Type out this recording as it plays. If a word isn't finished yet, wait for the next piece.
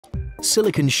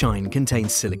Silicone Shine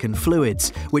contains silicone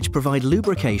fluids, which provide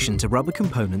lubrication to rubber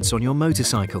components on your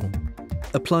motorcycle.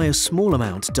 Apply a small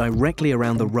amount directly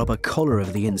around the rubber collar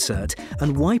of the insert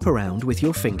and wipe around with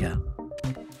your finger.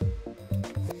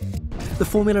 The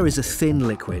formula is a thin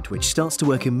liquid which starts to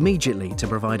work immediately to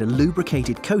provide a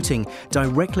lubricated coating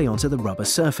directly onto the rubber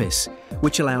surface,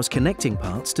 which allows connecting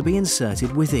parts to be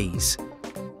inserted with ease.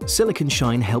 Silicone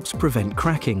Shine helps prevent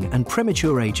cracking and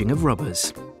premature aging of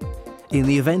rubbers. In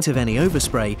the event of any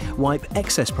overspray, wipe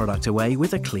excess product away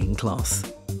with a clean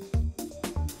cloth.